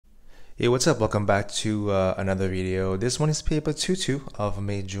Hey, what's up? Welcome back to another video. This one is paper 2-2 of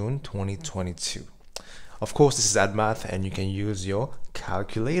May-June 2022. Of course, this is AddMath and you can use your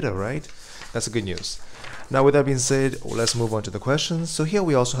calculator, right? That's the good news. Now, with that being said, let's move on to the questions. So here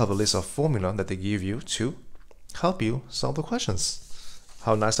we also have a list of formula that they give you to help you solve the questions.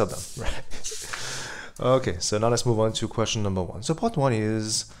 How nice of them, right? Okay, so now let's move on to question number 1. So part 1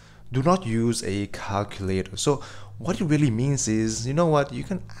 is do not use a calculator. So what it really means is, you know what, you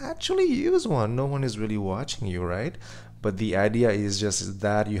can actually use one. No one is really watching you, right? But the idea is just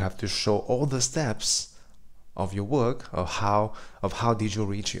that you have to show all the steps of your work of how did you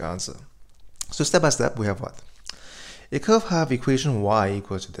reach your answer. So step by step, we have what? A curve have equation y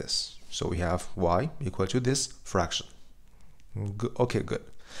equal to this. So we have y equal to this fraction. Okay, good.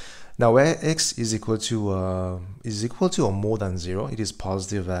 Now where x is equal to or more than 0, it is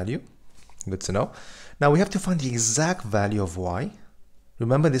positive value. Good to know. Now we have to find the exact value of y.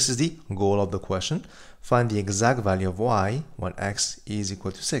 Remember, this is the goal of the question. Find the exact value of y when x is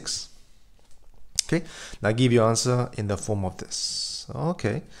equal to 6. Okay, now give your answer in the form of this.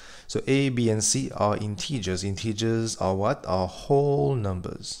 Okay, so a, b, and c are integers. Integers are what? Are whole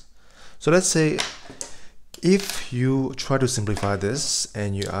numbers. So let's say if you try to simplify this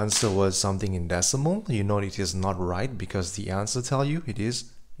and your answer was something in decimal, you know it is not right because the answer tells you it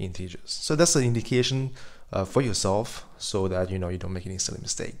is integers. So that's an indication for yourself so that you know you don't make any silly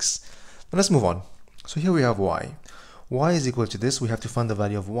mistakes. Now let's move on. So here we have y. Y is equal to this. We have to find the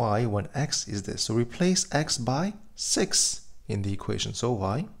value of y when x is this. So replace x by 6 in the equation. So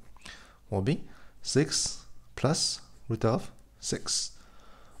y will be 6 plus root of 6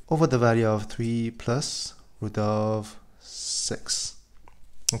 over the value of 3 plus root of 6.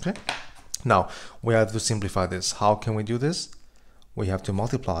 Okay, now we have to simplify this. How can we do this? We have to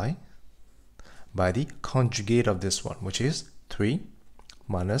multiply by the conjugate of this one, which is 3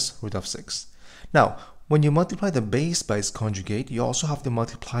 minus root of 6. Now, when you multiply the base by its conjugate, you also have to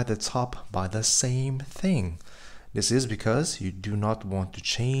multiply the top by the same thing. This is because you do not want to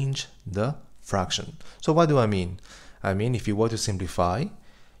change the fraction. So what do I mean? I mean, if you were to simplify,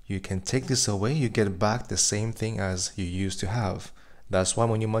 you can take this away, you get back the same thing as you used to have. That's why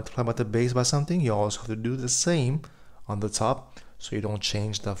when you multiply by the base by something, you also have to do the same on the top so you don't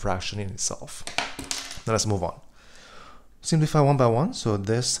change the fraction in itself. Now let's move on. Simplify one by one. So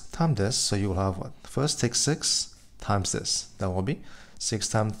this times this, so you will have what? First take 6 times this. That will be 6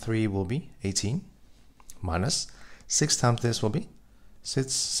 times 3 will be 18 minus 6 times this will be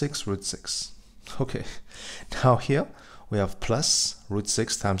 6 root 6. Okay, now here we have plus root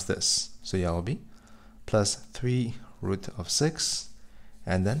 6 times this. So yeah, will be plus 3 root of 6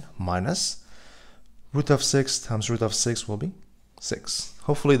 and then minus root of 6 times root of 6 will be 6.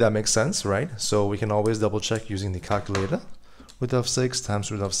 Hopefully that makes sense, right? So we can always double check using the calculator. Root of 6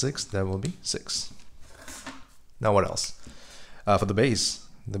 times root of 6, that will be 6. Now what else? For the base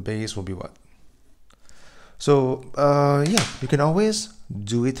will be what? So yeah, you can always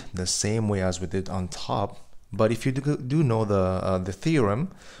do it the same way as we did on top. But if you do know the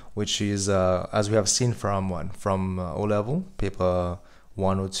theorem, which is as we have seen from O-level paper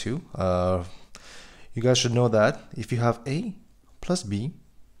 102, you guys should know that if you have a plus b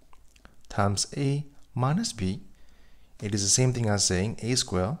times a minus b, it is the same thing as saying a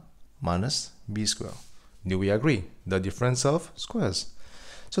square minus b square. Do we agree? The difference of squares.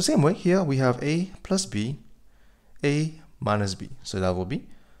 So same way here we have a plus b, a minus b. So that will be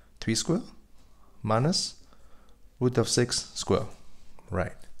 3 square minus root of 6 square.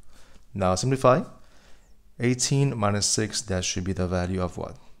 Right. Now simplify. 18 minus 6, that should be the value of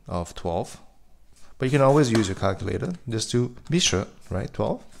what? Of 12. But you can always use your calculator just to be sure, right?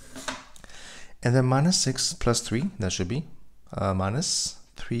 12. And then minus 6 plus 3, that should be minus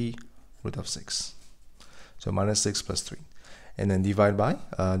 3 root of 6. So minus 6 plus 3. And then divide by,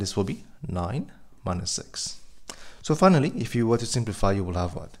 this will be 9 minus 6. So finally, if you were to simplify, you will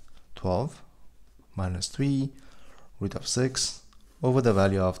have what? 12 minus 3 root of 6 over the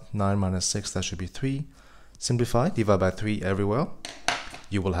value of 9 minus 6, that should be 3. Simplify, divide by 3 everywhere.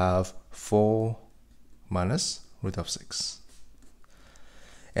 You will have 4 minus root of 6.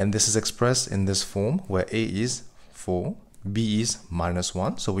 And this is expressed in this form where a is 4, b is minus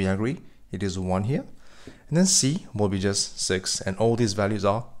 1. So we agree it is 1 here. And then c will be just 6. And all these values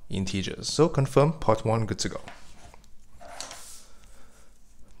are integers. So confirm part 1, good to go.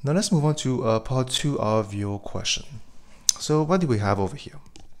 Now let's move on to part 2 of your question. So what do we have over here?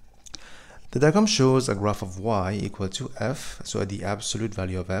 The diagram shows a graph of y equal to f, so the absolute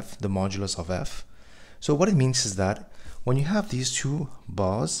value of f, the modulus of f. So what it means is that when you have these two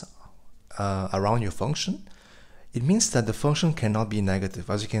bars around your function, it means that the function cannot be negative.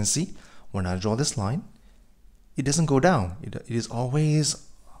 As you can see, when I draw this line, it doesn't go down. It is always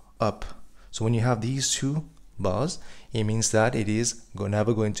up. So when you have these two bars, it means that it is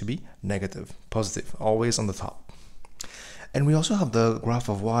never going to be negative, positive, always on the top. And we also have the graph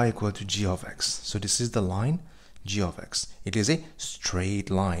of y equal to g of x. So this is the line g of x. It is a straight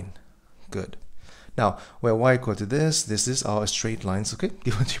line. Good. Now, where y equal to this is our straight lines, okay,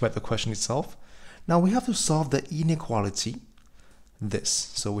 given to you by the question itself. Now we have to solve the inequality, this.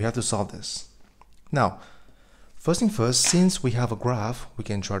 So we have to solve this. Now, first thing first, since we have a graph, we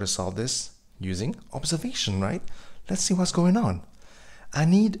can try to solve this using observation, right? Let's see what's going on. I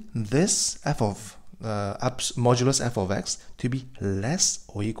need this f of modulus f of x to be less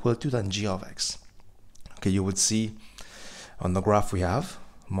or equal to than g of x. Okay, you would see on the graph we have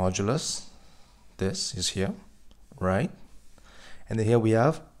modulus, this is here, right? And then here we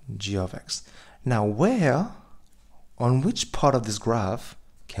have g of x. Now on which part of this graph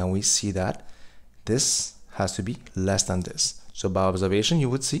can we see that this has to be less than this? So by observation, you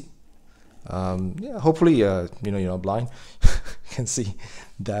would see, yeah, hopefully, you're not blind, you can see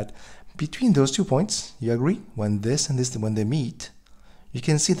that between those 2 points, you agree? When this and this, when they meet, you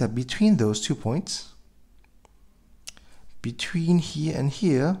can see that between those 2 points, between here and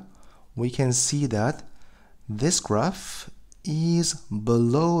here, we can see that this graph is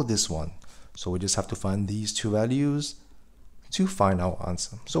below this one. So we just have to find these two values to find our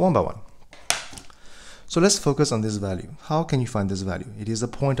answer. So one by one. So let's focus on this value. How can you find this value? It is a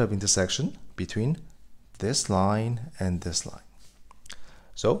point of intersection between this line and this line.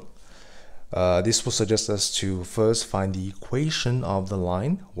 So this will suggest us to first find the equation of the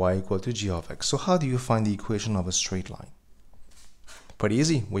line y equal to g of x. So how do you find the equation of a straight line? Pretty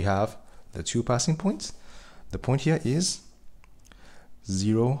easy. We have the two passing points. The point here is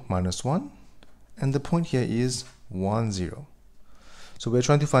 0, -1, and the point here is 1, 0. So we're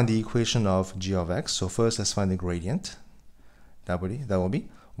trying to find the equation of g of x. So first, let's find the gradient. That will be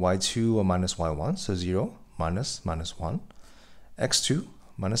y2 minus y1, so 0 minus -1, x2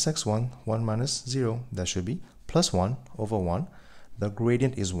 minus x1, 1 minus 0. That should be plus 1 over 1. The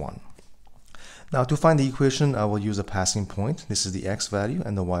gradient is 1. Now to find the equation, I will use a passing point. This is the x value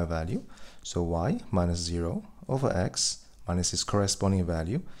and the y value. So y minus 0 over x minus its corresponding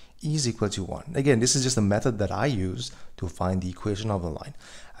value is equal to 1. Again, this is just a method that I use to find the equation of a line.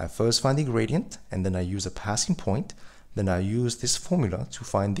 I first find the gradient, and then I use a passing point. Then I use this formula to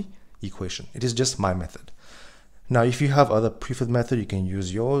find the equation. It is just my method. Now, if you have other preferred method, you can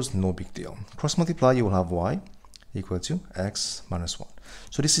use yours, no big deal. Cross multiply, you will have y equal to x minus 1.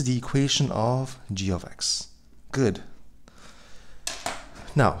 So this is the equation of g of x. Good.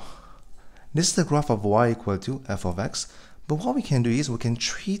 Now, this is the graph of y equal to f of x. But what we can do is we can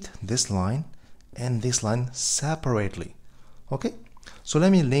treat this line and this line separately. Okay? So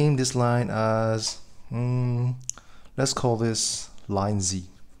let me name this line as, let's call this line z.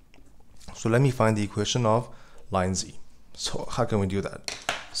 So let me find the equation of line z. So how can we do that?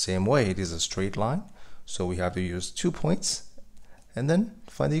 Same way, it is a straight line. So we have to use 2 points and then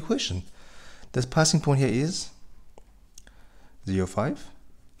find the equation. The passing point here is 0, 5.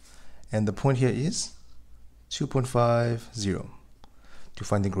 And the point here is 2.50. To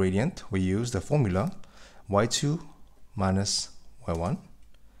find the gradient, we use the formula y2 minus y1,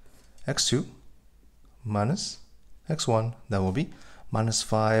 x2 minus x1. That will be minus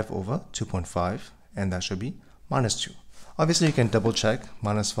 5 over 2.5, and that should be minus 2. Obviously, you can double check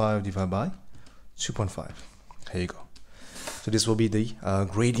minus 5 divided by 2.5. Here you go. So this will be the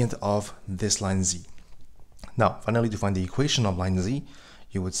gradient of this line z. Now, finally, to find the equation of line z,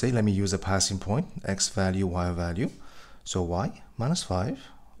 you would say, let me use a passing point, x value, y value. So y minus 5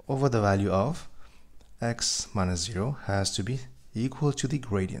 over the value of x minus 0 has to be equal to the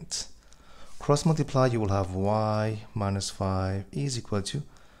gradient. Cross multiply, you will have y minus 5 is equal to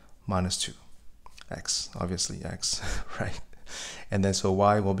minus 2. X, obviously x, right? And then so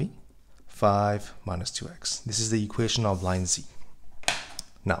y will be 5 minus 2x. This is the equation of line z.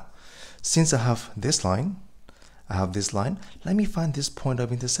 Now, since I have this line, let me find this point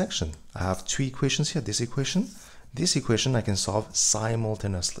of intersection. I have two equations here, this equation I can solve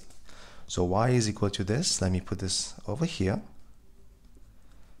simultaneously. So y is equal to this, let me put this over here.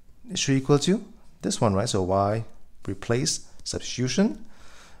 It should equal to this one, right? So y, replace, substitution,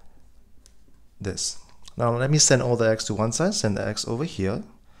 this. Now let me send all the x to one side, send the x over here.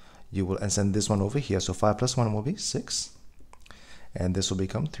 You will and send this one over here. So 5 plus 1 will be 6. And this will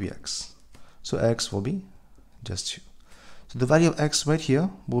become 3x. So x will be just 2. So the value of x right here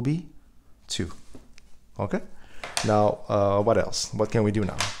will be 2. Okay? Now, what else? What can we do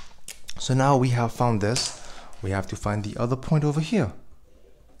now? So now we have found this. we have to find the other point over here,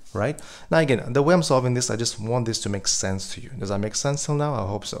 right? Now again, the way I'm solving this, I just want this to make sense to you. Does that make sense till now? I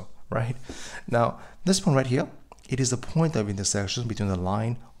hope so, right? Now, this point right here, it is the point of intersection between the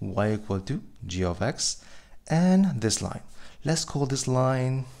line y equal to g of x and this line. Let's call this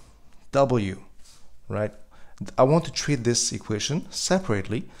line w, right? I want to treat this equation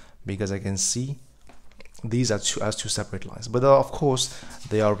separately because I can see these are as two separate lines, but of course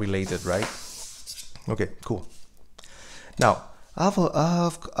they are related, right? Okay, cool. Now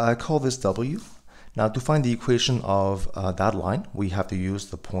I call this w. Now to find the equation of that line, we have to use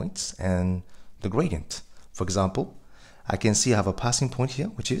the points and the gradient. For example, I can see I have a passing point here,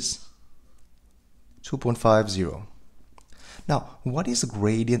 which is 2.50. Now, what is the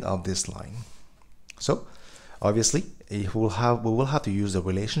gradient of this line? So, obviously, we will have to use the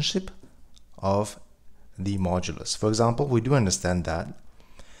relationship of the modulus. For example, we do understand that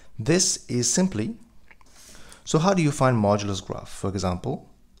this is simply, so how do you find modulus graph? For example,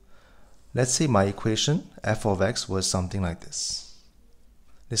 let's say my equation f of x was something like this.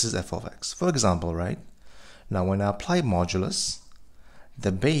 This is f of x, for example, right? Now, when I apply modulus,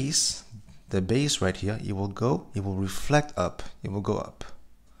 the base right here, it will reflect up, it will go up,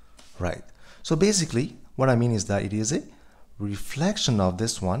 right? So basically, what I mean is that it is a reflection of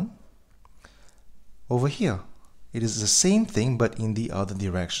this one over here. It is the same thing, but in the other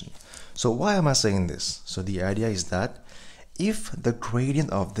direction. So why am I saying this? So the idea is that if the gradient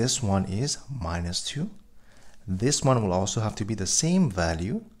of this one is -2, this one will also have to be the same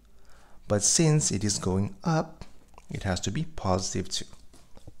value, but since it is going up, it has to be +2.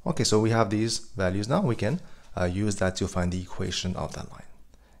 Okay, so we have these values now. We can use that to find the equation of that line.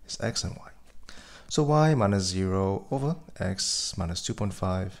 It's x and y. So y minus 0 over x minus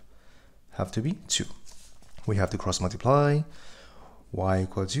 2.5 have to be 2. We have to cross multiply. Y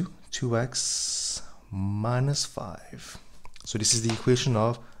equal to 2x minus 5. So this is the equation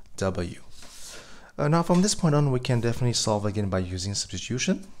of w. Now from this point on, we can definitely solve again by using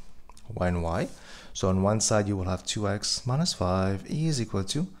substitution, y and y. So on one side, you will have 2x minus 5 is equal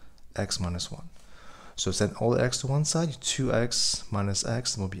to x minus 1. So send all x to one side, 2x minus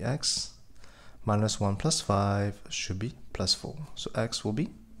x will be x, minus 1 plus 5 should be plus 4. So x will be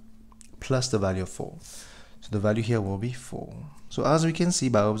plus the value of 4. So the value here will be 4. So as we can see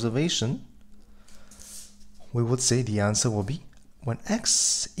by observation, we would say the answer will be when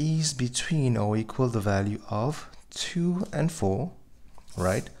x is between or equal the value of 2 and 4,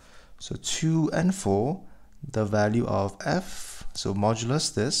 right? So 2 and 4, the value of f, so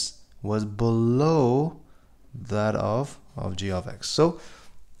modulus this, was below that of g of x. So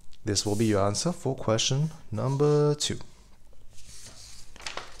this will be your answer for question number 2.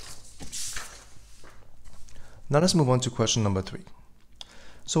 Now let's move on to question number 3.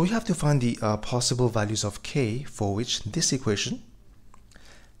 So we have to find the possible values of k for which this equation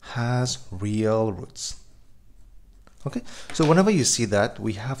has real roots. Okay, so whenever you see that,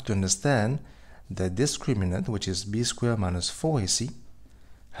 we have to understand the discriminant, which is b squared minus 4ac,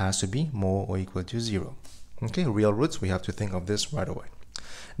 has to be more or equal to 0. Okay, real roots, we have to think of this right away.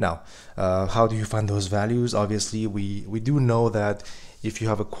 Now, how do you find those values? Obviously, we do know that if you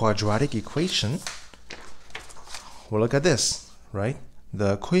have a quadratic equation, well, look at this, right?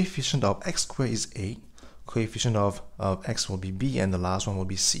 The coefficient of x squared is a, coefficient of x will be b, and the last one will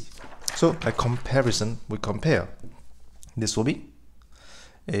be c. So a comparison, we compare. This will be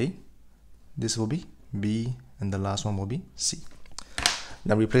a, this will be b, and the last one will be c.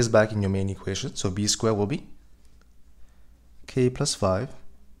 Now replace back in your main equation. So b squared will be k plus 5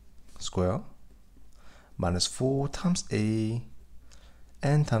 square minus 4 times a,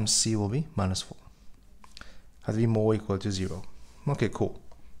 and times c will be minus 4. Has to be more or equal to 0. Okay, cool.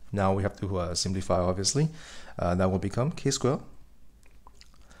 Now we have to simplify, obviously. That will become k squared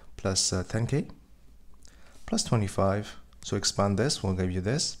plus 10k plus 25. So expand this, we'll give you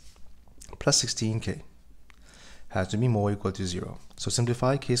this, plus 16k. Has to be more or equal to 0. So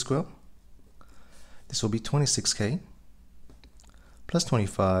simplify k squared. This will be 26k plus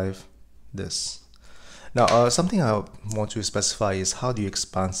 25, this. Now, something I want to specify is how do you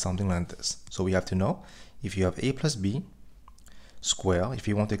expand something like this? So we have to know if you have a plus b square, if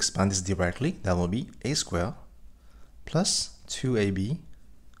you want to expand this directly, that will be a square plus 2ab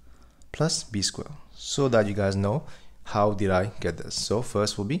plus b square. So that you guys know how did I get this. So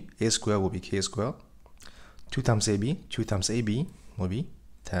first will be a square will be k square, 2 times ab will be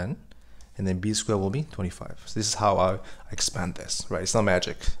 10, and then b square will be 25. So this is how I expand this, right? It's not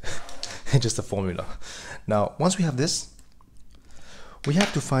magic. It's just a formula. Now, once we have this, we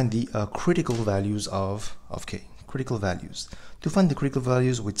have to find the critical values of k. Critical values. To find the critical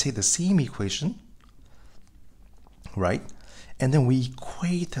values, we take the same equation right? And then we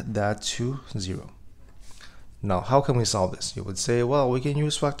equate that to 0. Now, how can we solve this? You would say, well, we can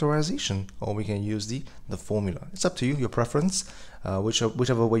use factorization, or we can use the formula. It's up to you, your preference,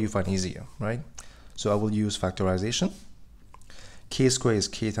 whichever way you find easier, right? So I will use factorization. K squared is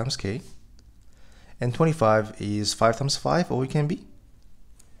k times k. And 25 is 5 times 5, or it can be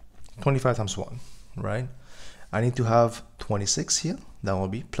 25 times 1, right? I need to have 26 here. That will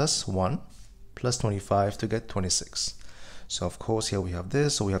be plus 1 plus 25 to get 26. So of course here we have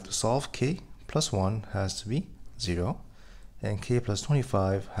this, so we have to solve. K plus 1 has to be 0, and k plus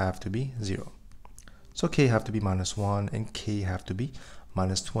 25 have to be 0. So k have to be minus 1, and k have to be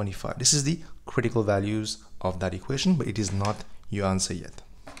minus 25. This is the critical values of that equation, but it is not your answer yet.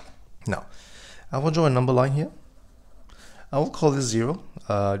 Now, I will draw a number line here. I will call this 0,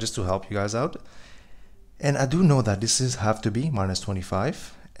 just to help you guys out. And I do know that this is have to be minus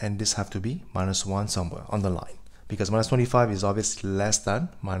 25, and this have to be minus 1 somewhere on the line, because minus 25 is obviously less than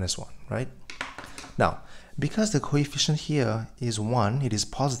minus 1, right? Now, because the coefficient here is 1, it is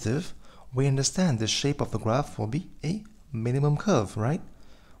positive, we understand the shape of the graph will be a minimum curve, right?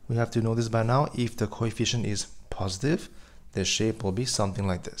 We have to know this by now. If the coefficient is positive, the shape will be something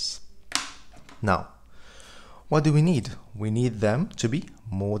like this. Now, what do we need? We need them to be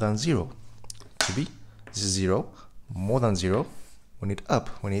more than 0. To be 0, more than 0, we need up.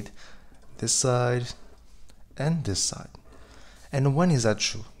 We need this side and this side. And when is that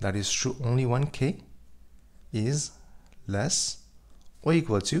true? That is true only when k is less or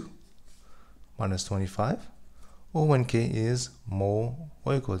equal to minus 25, or when k is more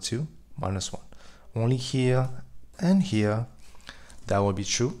or equal to minus 1. Only here and here that will be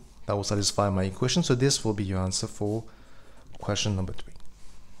true. That will satisfy my equation. So this will be your answer for question number 3.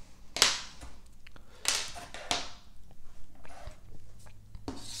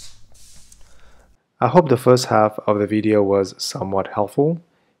 I hope the first half of the video was somewhat helpful.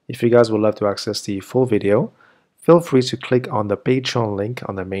 If you guys would love to access the full video, feel free to click on the Patreon link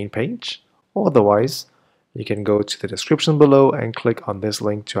on the main page, or otherwise, you can go to the description below and click on this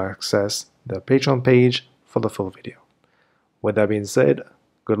link to access the Patreon page for the full video. With that being said,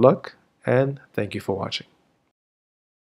 good luck and thank you for watching.